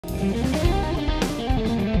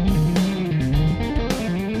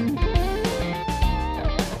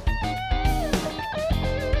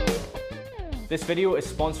This video is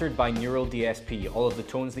sponsored by Neural DSP. All of the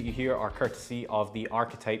tones that you hear are courtesy of the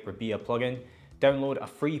Archetype Rabea plugin. Download a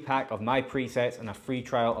free pack of my presets and a free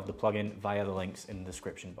trial of the plugin via the links in the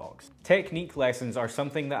description box. Technique lessons are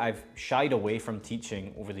something that I've shied away from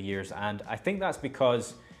teaching over the years, and I think that's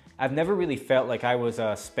because I've never really felt like I was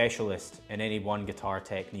a specialist in any one guitar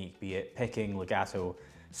technique, be it picking, legato,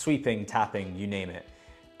 sweeping, tapping, you name it.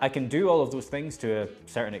 I can do all of those things to a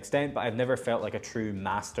certain extent, but I've never felt like a true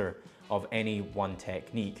master of any one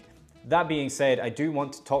technique. That being said, I do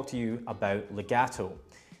want to talk to you about legato.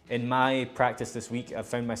 In my practice this week, I've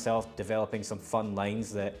found myself developing some fun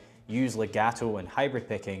lines that use legato and hybrid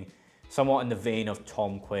picking somewhat in the vein of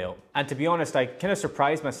Tom Quayle. And to be honest, I kind of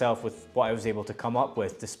surprised myself with what I was able to come up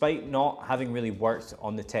with. Despite not having really worked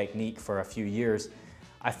on the technique for a few years,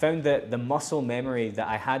 I found that the muscle memory that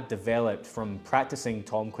I had developed from practicing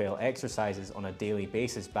Tom Quayle exercises on a daily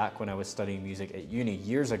basis back when I was studying music at uni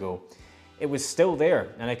years ago, it was still there,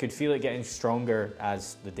 and I could feel it getting stronger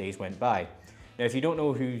as the days went by. Now, if you don't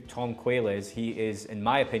know who Tom Quayle is, he is, in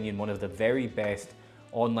my opinion, one of the very best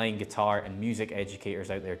online guitar and music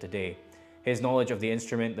educators out there today. His knowledge of the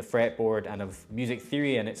instrument, the fretboard, and of music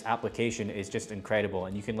theory and its application is just incredible,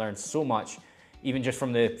 and you can learn so much even just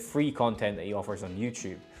from the free content that he offers on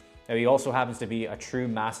YouTube. Now, he also happens to be a true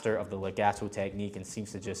master of the legato technique and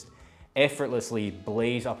seems to just effortlessly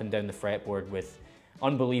blaze up and down the fretboard with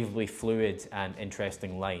unbelievably fluid and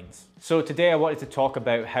interesting lines. So today I wanted to talk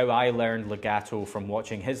about how I learned legato from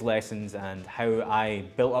watching his lessons and how I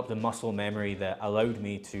built up the muscle memory that allowed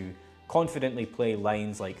me to confidently play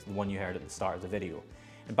lines like the one you heard at the start of the video.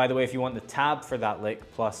 And by the way, if you want the tab for that lick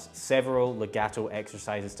plus several legato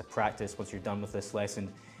exercises to practice once you're done with this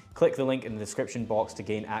lesson, click the link in the description box to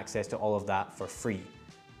gain access to all of that for free.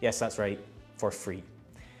 Yes, that's right, for free.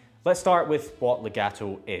 Let's start with what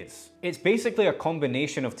legato is. It's basically a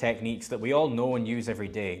combination of techniques that we all know and use every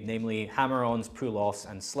day, namely hammer-ons, pull-offs,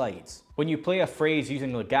 and slides. When you play a phrase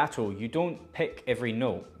using legato, you don't pick every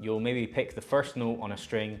note. You'll maybe pick the first note on a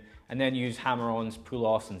string and then use hammer-ons,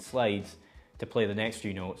 pull-offs, and slides to play the next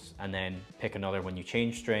few notes, and then pick another when you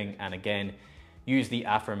change string, and again, use the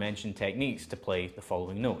aforementioned techniques to play the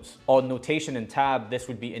following notes. On notation and tab, this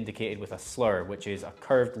would be indicated with a slur, which is a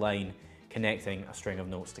curved line connecting a string of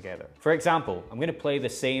notes together. For example, I'm going to play the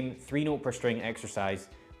same 3-note per string exercise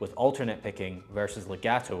with alternate picking versus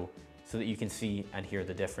legato so that you can see and hear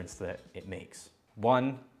the difference that it makes.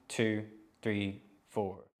 1, 2, 3,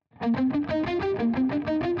 4.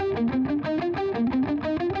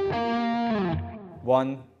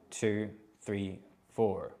 1, 2, 3,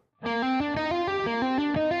 4.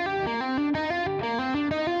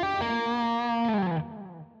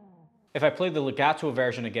 If I play the legato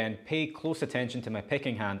version again, pay close attention to my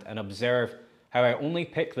picking hand and observe how I only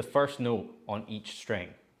pick the first note on each string.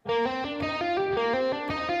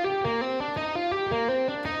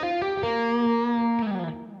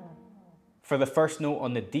 For the first note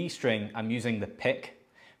on the D string, I'm using the pick.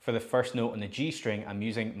 For the first note on the G string, I'm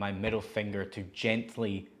using my middle finger to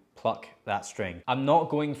gently pluck that string. I'm not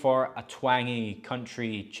going for a twangy,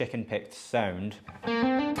 country, chicken-picked sound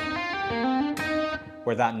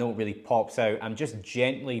where that note really pops out. I'm just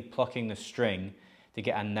gently plucking the string to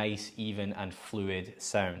get a nice, even and fluid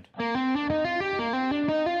sound.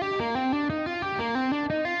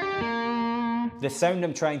 The sound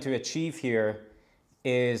I'm trying to achieve here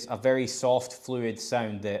is a very soft, fluid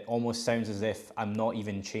sound that almost sounds as if I'm not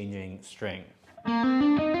even changing string.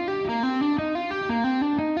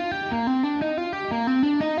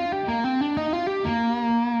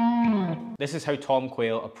 This is how Tom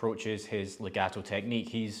Quayle approaches his legato technique.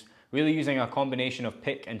 He's really using a combination of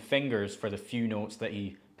pick and fingers for the few notes that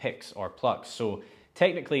he picks or plucks. So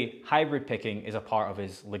technically, hybrid picking is a part of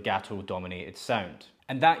his legato-dominated sound.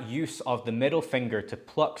 And that use of the middle finger to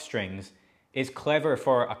pluck strings is clever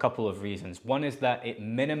for a couple of reasons. One is that it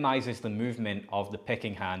minimizes the movement of the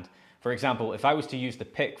picking hand. For example, if I was to use the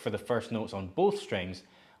pick for the first notes on both strings,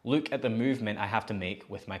 look at the movement I have to make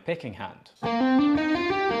with my picking hand.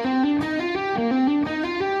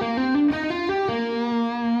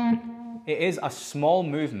 It is a small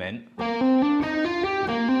movement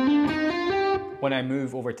when I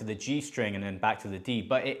move over to the G string and then back to the D,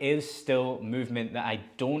 but it is still movement that I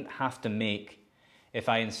don't have to make if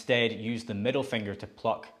I instead use the middle finger to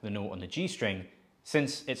pluck the note on the G string,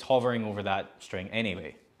 since it's hovering over that string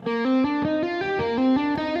anyway.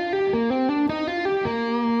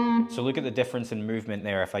 So look at the difference in movement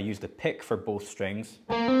there if I use the pick for both strings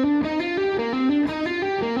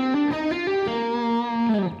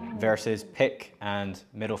versus pick and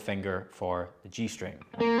middle finger for the G string.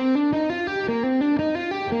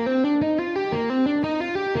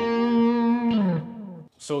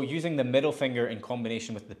 So using the middle finger in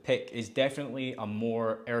combination with the pick is definitely a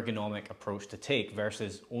more ergonomic approach to take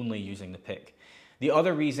versus only using the pick. The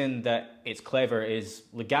other reason that it's clever is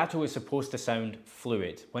legato is supposed to sound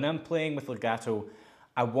fluid. When I'm playing with legato,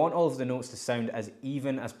 I want all of the notes to sound as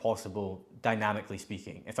even as possible, dynamically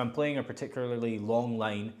speaking. If I'm playing a particularly long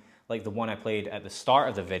line, like the one I played at the start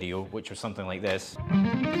of the video, which was something like this,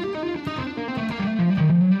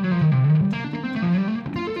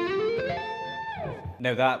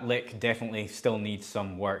 now that lick definitely still needs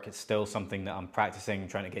some work. It's still something that I'm practicing,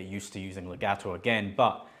 trying to get used to using legato again,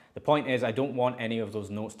 but the point is I don't want any of those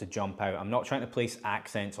notes to jump out. I'm not trying to place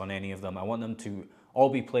accents on any of them. I want them to all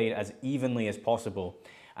be played as evenly as possible.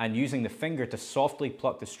 And using the finger to softly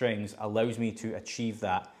pluck the strings allows me to achieve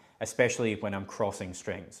that, especially when I'm crossing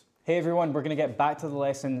strings. Hey everyone, we're gonna get back to the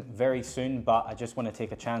lesson very soon, but I just want to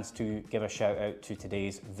take a chance to give a shout out to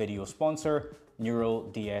today's video sponsor, Neural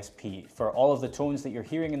DSP. For all of the tones that you're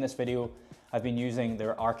hearing in this video, I've been using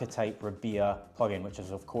their Archetype Rabea plugin, which is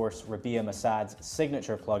of course Rabea Massad's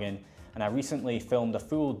signature plugin, and I recently filmed a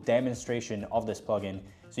full demonstration of this plugin,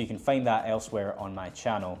 so you can find that elsewhere on my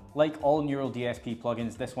channel. Like all Neural DSP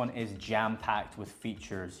plugins, this one is jam-packed with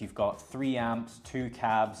features. You've got 3 amps, 2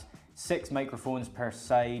 cabs, 6 microphones per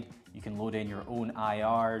side. You can load in your own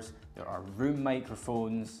IRs. There are room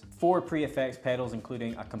microphones, 4 pre-effects pedals,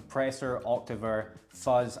 including a compressor, octaver,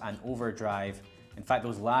 fuzz, and overdrive. In fact,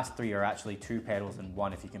 those last 3 are actually 2 pedals in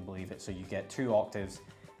one, if you can believe it. So you get 2 octaves,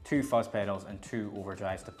 2 fuzz pedals, and 2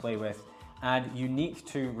 overdrives to play with. And unique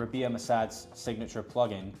to Rabea Massad's signature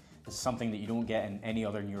plugin, this is something that you don't get in any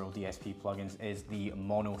other Neural DSP plugins, is the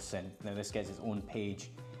mono synth. Now this gets its own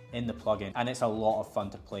page in the plugin, and it's a lot of fun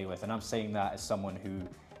to play with. And I'm saying that as someone who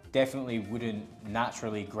definitely wouldn't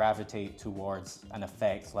naturally gravitate towards an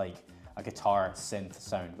effect like a guitar synth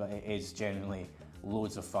sound, but it is genuinely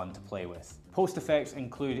loads of fun to play with. Post effects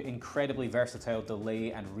include incredibly versatile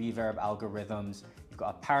delay and reverb algorithms. You've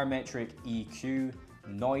got a parametric EQ,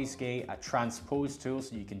 noise gate, a transpose tool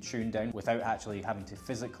so you can tune down without actually having to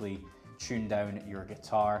physically tune down your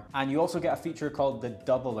guitar. And you also get a feature called the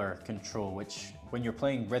doubler control, which when you're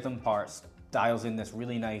playing rhythm parts, dials in this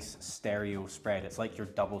really nice stereo spread. It's like you're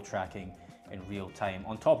double tracking in real time.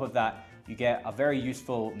 On top of that, you get a very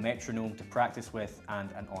useful metronome to practice with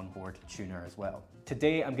and an onboard tuner as well.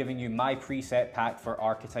 Today, I'm giving you my preset pack for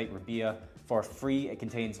Archetype Rabea for free. It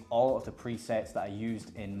contains all of the presets that I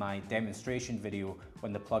used in my demonstration video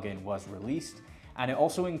when the plugin was released. And it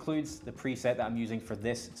also includes the preset that I'm using for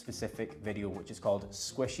this specific video, which is called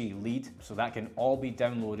Squishy Lead. So that can all be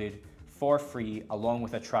downloaded for free along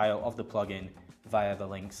with a trial of the plugin via the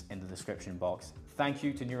links in the description box. Thank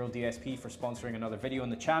you to Neural DSP for sponsoring another video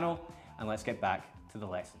on the channel, and let's get back to the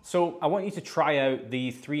lesson. So I want you to try out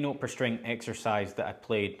the 3 note per string exercise that I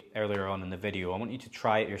played earlier on in the video. I want you to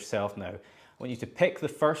try it yourself now. I want you to pick the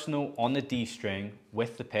first note on the D string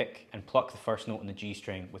with the pick and pluck the first note on the G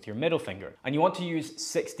string with your middle finger. And you want to use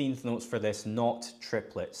 16th notes for this, not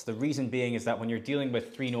triplets. The reason being is that when you're dealing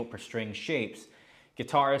with 3 note per string shapes,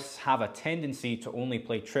 guitarists have a tendency to only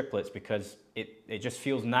play triplets because it just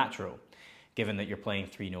feels natural, given that you're playing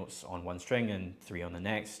 3 notes on one string and 3 on the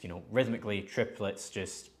next. You know, rhythmically, triplets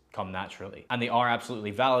just come naturally. And they are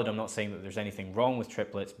absolutely valid. I'm not saying that there's anything wrong with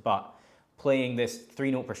triplets, but playing this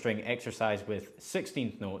 3 note per string exercise with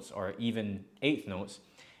 16th notes or even 8th notes,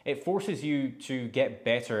 it forces you to get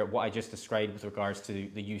better at what I just described with regards to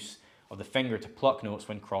the use of the finger to pluck notes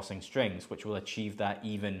when crossing strings, which will achieve that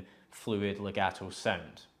even fluid legato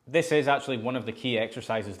sound. This is actually one of the key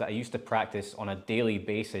exercises that I used to practice on a daily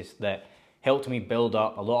basis that helped me build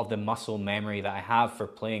up a lot of the muscle memory that I have for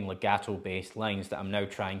playing legato based lines that I'm now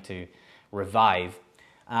trying to revive.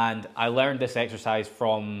 And I learned this exercise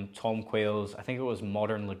from Tom Quayle's, I think it was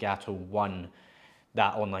Modern Legato 1,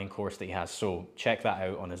 that online course that he has. So check that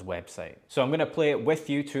out on his website. So I'm going to play it with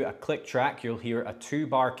you to a click track. You'll hear a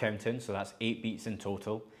 2-bar count-in, so that's 8 beats in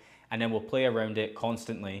total. And then we'll play around it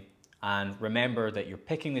constantly. And remember that you're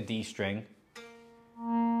picking the D string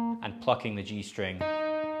and plucking the G string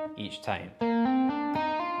each time.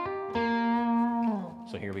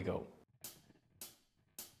 So here we go.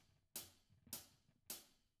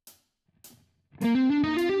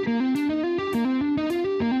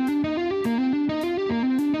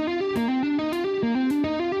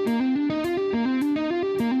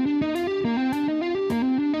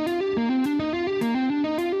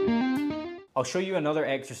 I'll show you another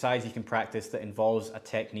exercise you can practice that involves a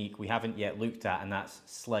technique we haven't yet looked at, and that's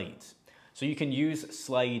slides. So you can use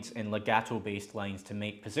slides in legato-based lines to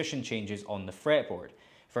make position changes on the fretboard.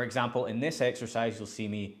 For example, in this exercise, you'll see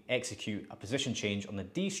me execute a position change on the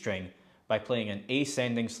D string by playing an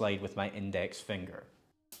ascending slide with my index finger.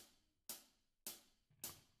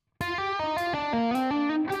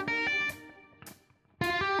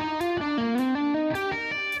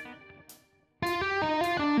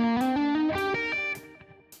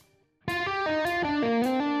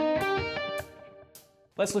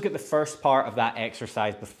 Let's look at the first part of that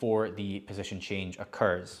exercise before the position change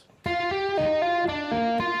occurs.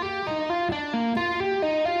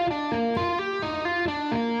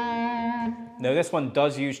 Now this one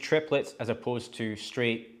does use triplets as opposed to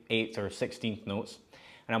straight 8th or 16th notes.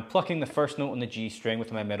 And I'm plucking the first note on the G string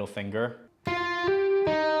with my middle finger.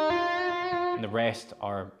 And the rest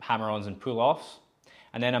are hammer-ons and pull-offs.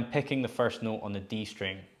 And then I'm picking the first note on the D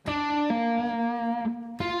string.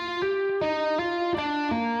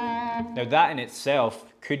 Now that in itself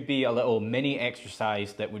could be a little mini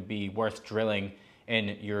exercise that would be worth drilling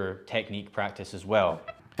in your technique practice as well.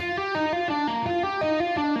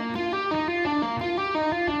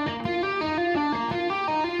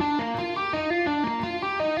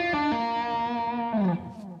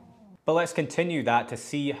 But let's continue that to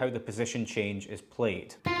see how the position change is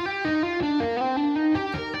played.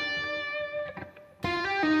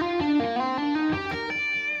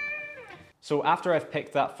 So after I've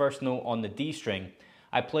picked that first note on the D string,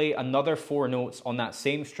 I play another 4 notes on that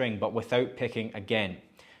same string but without picking again.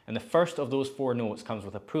 And the first of those 4 notes comes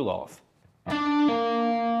with a pull-off. Then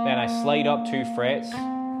I slide up 2 frets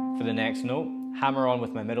for the next note, hammer on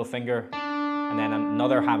with my middle finger, and then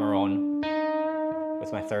another hammer on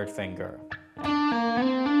with my 3rd finger.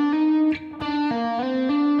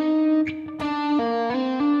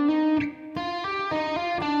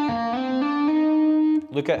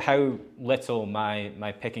 Look at how little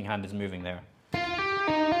my picking hand is moving there.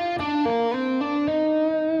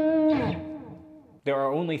 There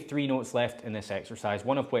are only 3 notes left in this exercise,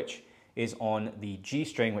 one of which is on the G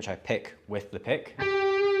string, which I pick with the pick.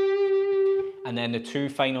 And then the 2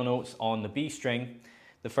 final notes on the B string,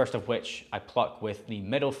 the first of which I pluck with the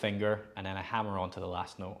middle finger and then I hammer onto the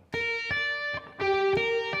last note.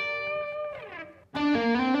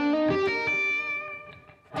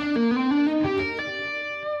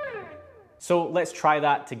 So let's try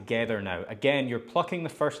that together now. Again, you're plucking the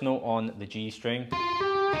first note on the G string,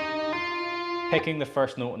 picking the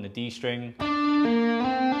first note on the D string,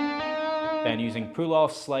 then using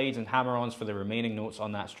pull-offs, slides and hammer-ons for the remaining notes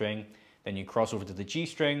on that string. Then you cross over to the G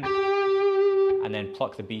string and then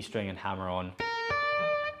pluck the B string and hammer on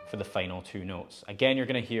for the final 2 notes. Again, you're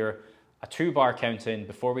going to hear a 2-bar count in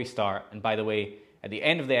before we start. And by the way, at the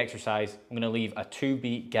end of the exercise, I'm going to leave a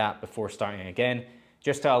 2-beat gap before starting again,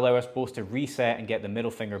 just to allow us both to reset and get the middle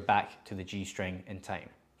finger back to the G string in time.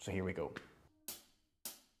 So here we go.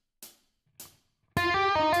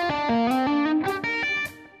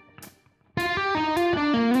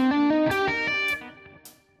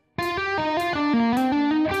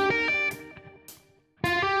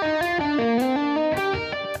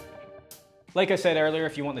 Like I said earlier,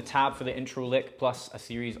 if you want the tab for the intro lick plus a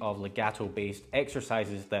series of legato-based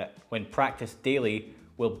exercises that, when practiced daily,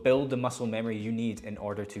 will build the muscle memory you need in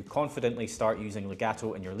order to confidently start using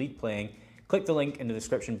legato in your lead playing, click the link in the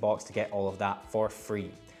description box to get all of that for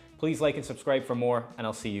free. Please like and subscribe for more, and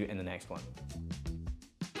I'll see you in the next one.